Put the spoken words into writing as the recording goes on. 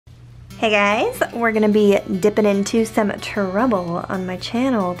Hey guys, we're gonna be dipping into some trouble on my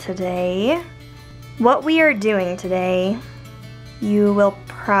channel today. What we are doing today, you will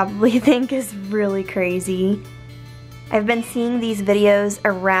probably think is really crazy. I've been seeing these videos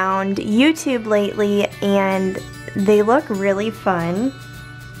around YouTube lately and they look really fun.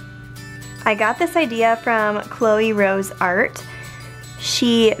 I got this idea from Chloe Rose Art.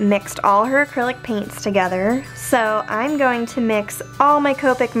 She mixed all her acrylic paints together, so I'm going to mix all my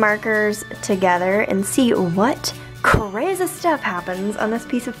Copic markers together and see what crazy stuff happens on this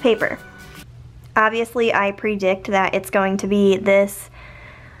piece of paper. Obviously, I predict that it's going to be this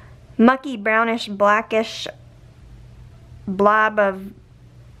mucky, brownish, blackish blob of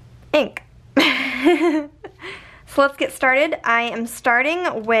ink. So let's get started. I am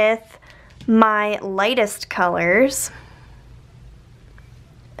starting with my lightest colors.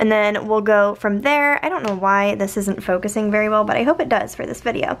 And then we'll go from there. I don't know why this isn't focusing very well, but I hope it does for this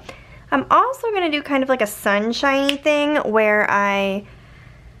video. I'm also going to do kind of like a sunshiny thing where I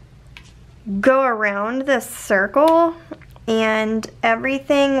go around this circle and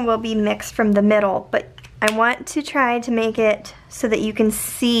everything will be mixed from the middle, but I want to try to make it so that you can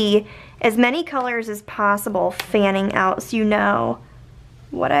see as many colors as possible fanning out so you know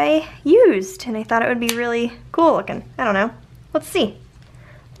what I used, and I thought it would be really cool looking. I don't know. Let's see.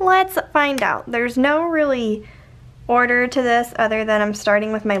 Let's find out. There's no really order to this other than I'm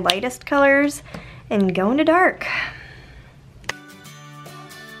starting with my lightest colors and going to dark.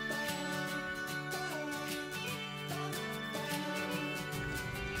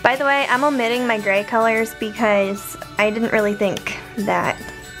 By the way, I'm omitting my gray colors because I didn't really think that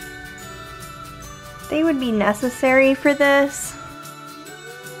they would be necessary for this.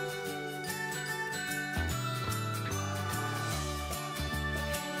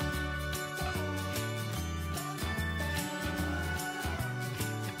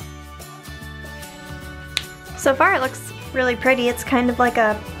 So far it looks really pretty. It's kind of like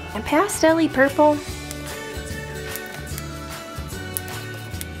a pastel-y purple.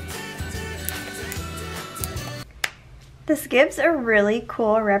 This gives a really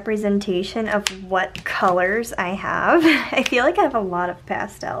cool representation of what colors I have. I feel like I have a lot of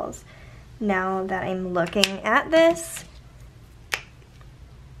pastels now that I'm looking at this.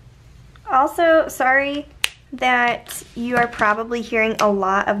 Also, sorry that you are probably hearing a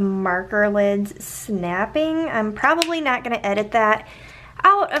lot of marker lids snapping. I'm probably not going to edit that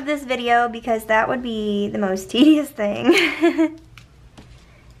out of this video because that would be the most tedious thing.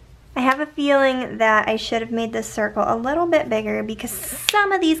 I have a feeling that I should have made this circle a little bit bigger because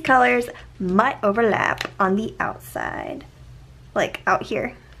some of these colors might overlap on the outside. Like out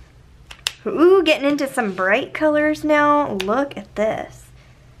here. Ooh, getting into some bright colors now. Look at this.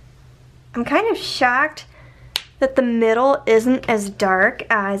 I'm kind of shocked that the middle isn't as dark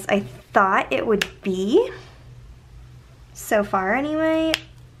as I thought it would be. So far anyway.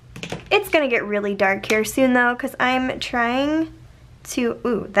 It's gonna get really dark here soon though because I'm trying to,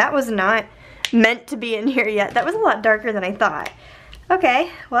 ooh, that was not meant to be in here yet. That was a lot darker than I thought.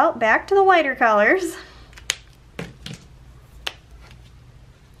 Okay, well, back to the lighter colors.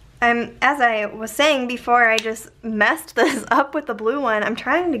 As I was saying before, I just messed this up with the blue one. I'm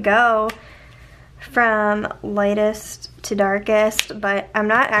trying to go from lightest to darkest, but I'm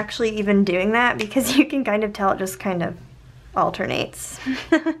not actually even doing that because you can kind of tell it just kind of alternates.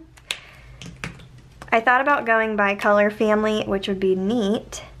 I thought about going by color family, which would be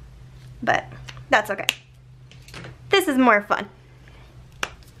neat, but that's okay. This is more fun.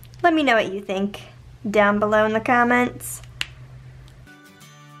 Let me know what you think down below in the comments.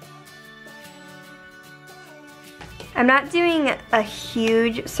 I'm not doing a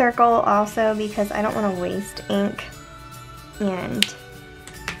huge circle also because I don't want to waste ink. And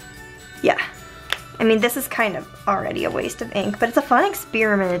yeah, I mean this is kind of already a waste of ink, but it's a fun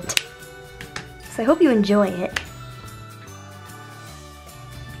experiment. So I hope you enjoy it.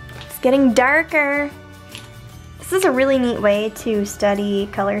 It's getting darker. This is a really neat way to study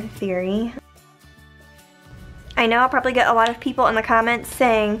color theory. I know I'll probably get a lot of people in the comments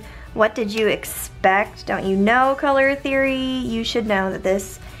saying, what did you expect? Don't you know color theory? You should know that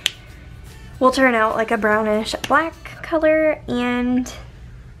this will turn out like a brownish black color, and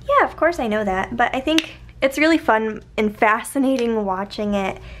yeah, of course I know that, but I think it's really fun and fascinating watching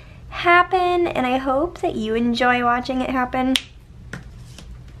it happen, and I hope that you enjoy watching it happen.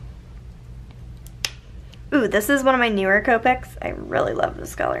 Ooh, this is one of my newer Copics. I really love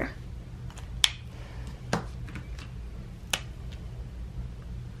this color.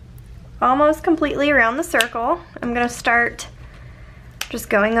 Almost completely around the circle. I'm gonna start Just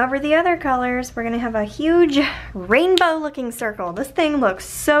going over the other colors, we're gonna have a huge rainbow looking circle. This thing looks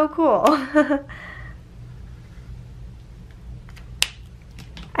so cool.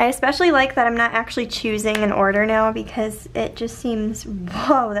 I especially like that I'm not actually choosing an order now because it just seems,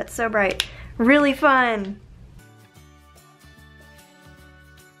 whoa, that's so bright. Really fun.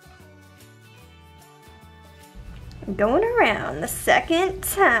 Going around the second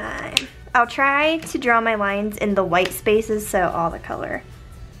time. I'll try to draw my lines in the white spaces so all the color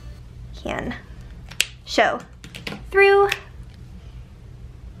can show through.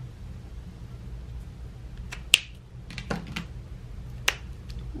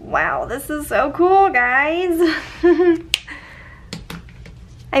 Wow, this is so cool, guys.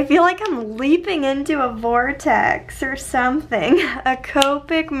 I feel like I'm leaping into a vortex or something. A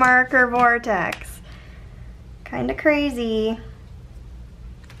copic marker vortex. Kinda crazy.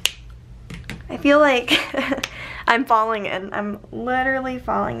 I feel like I'm falling in. I'm literally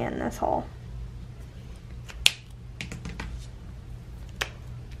falling in this hole.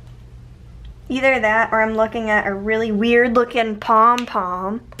 Either that or I'm looking at a really weird looking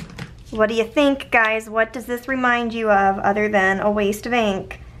pom-pom. What do you think, guys? What does this remind you of other than a waste of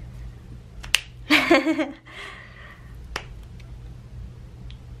ink?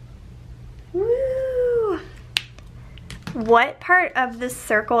 Woo! What part of this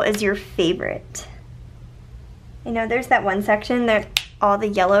circle is your favorite? You know, there's that one section that all the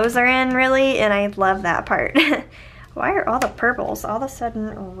yellows are in, really, and I love that part. Why are all the purples all of a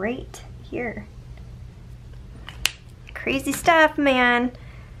sudden right here? Crazy stuff, man.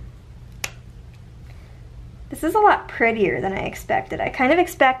 This is a lot prettier than I expected. I kind of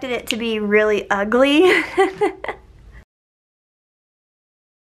expected it to be really ugly.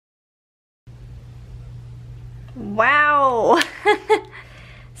 Wow.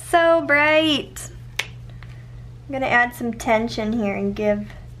 So bright. I'm gonna add some tension here and give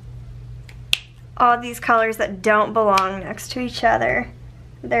all these colors that don't belong next to each other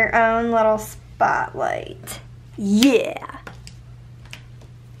their own little spotlight. Yeah.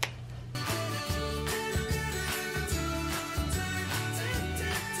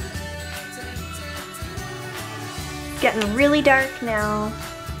 Getting really dark now.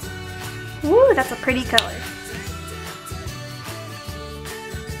 Woo, that's a pretty color.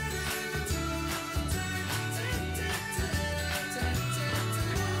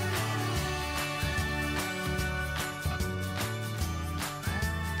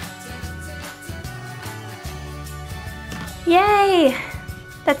 Yay!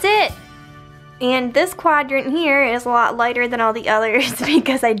 That's it! And this quadrant here is a lot lighter than all the others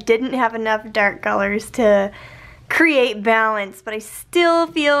because I didn't have enough dark colors to create balance, but I still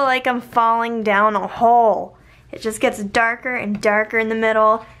feel like I'm falling down a hole. It just gets darker and darker in the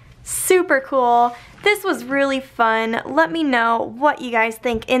middle. Super cool. This was really fun. Let me know what you guys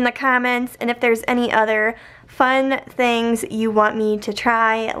think in the comments, and if there's any other fun things you want me to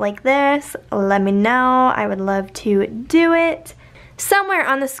try like this, let me know. I would love to do it. Somewhere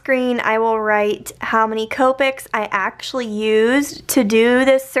on the screen I will write how many copics I actually used to do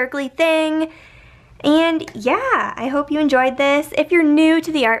this circly thing. And yeah, I hope you enjoyed this. If you're new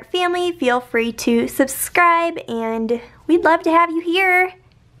to the art family, feel free to subscribe, and we'd love to have you here.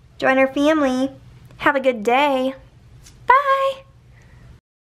 Join our family. Have a good day. Bye!